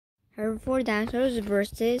Herbivore dinosaurs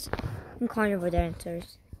versus carnivore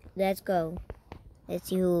dinosaurs. Let's go. Let's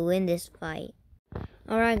see who will win this fight.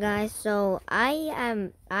 Alright guys, so I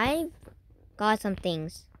got some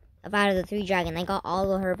things out of the 3 dragon. I got all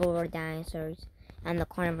the herbivore dinosaurs and the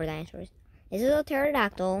carnivore dinosaurs. This is a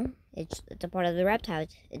pterodactyl. It's a part of the reptiles.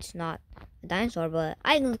 It's not a dinosaur, but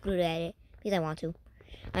I included it because I want to.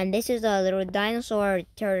 And this is a little dinosaur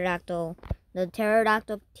pterodactyl, the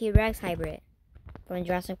pterodactyl T-Rex hybrid from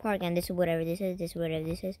Jurassic Park. And this is whatever this is. This is whatever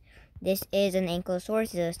this is. This is an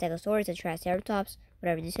ankylosaurus. This is a stegosaurus, a triceratops,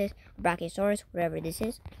 whatever this is. A brachiosaurus, whatever this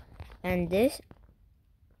is. And this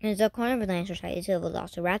is a carnivore dinosaur side. This is a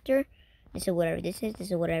velociraptor. This is whatever this is.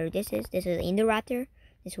 This is whatever this is. This is an indoraptor.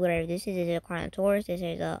 This is whatever this is. This is a carnotaurus. This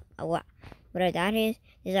is a whatever that is.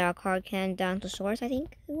 This is our carcantodontosaurus, I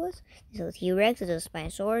think it was. This is a T-Rex. This is a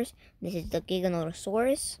Spinosaurus. This is the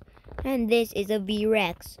Giganotosaurus. And this is a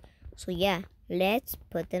V-Rex. So yeah, let's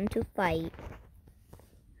put them to fight.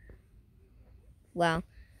 Wow.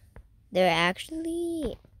 They're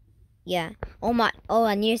actually... yeah. Oh my... oh,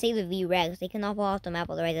 I need to save the V-Rex. They cannot fall off the map,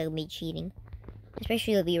 otherwise they'll be cheating.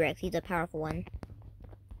 Especially the V-Rex. He's a powerful one.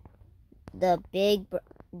 The big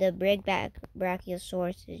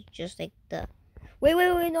brachiosaurus is just like the... wait,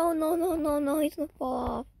 no, he's gonna fall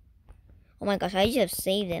off. Oh my gosh, I just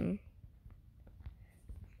saved him.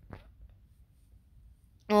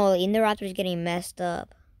 Oh, the Indoraptor is getting messed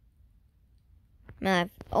up. Man,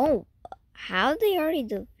 oh, how are they already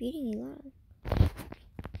defeating Elon?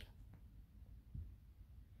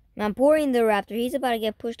 Man, poor Indoraptor, he's about to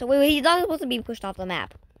get pushed off. Wait, he's not supposed to be pushed off the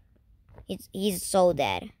map. He's so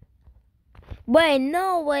dead. But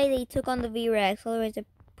no way they took on the V-Rex. Otherwise they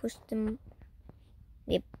pushed him.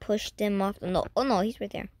 They pushed him off. No, oh no, he's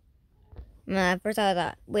right there. Man, at first I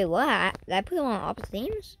thought, wait, what? Did I put him on opposite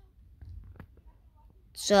teams?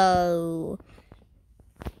 So,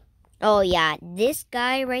 oh yeah, this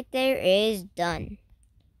guy right there is done.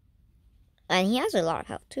 And he has a lot of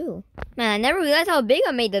health too. Man, I never realized how big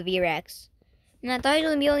I made the V-Rex. And I thought he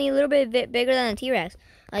was gonna be only a little bit bigger than the T-Rex.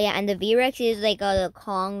 Oh yeah, and the V-Rex is like a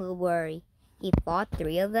Kong where he fought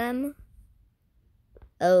 3 of them.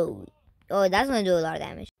 Oh, that's gonna do a lot of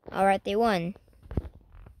damage. Alright, they won.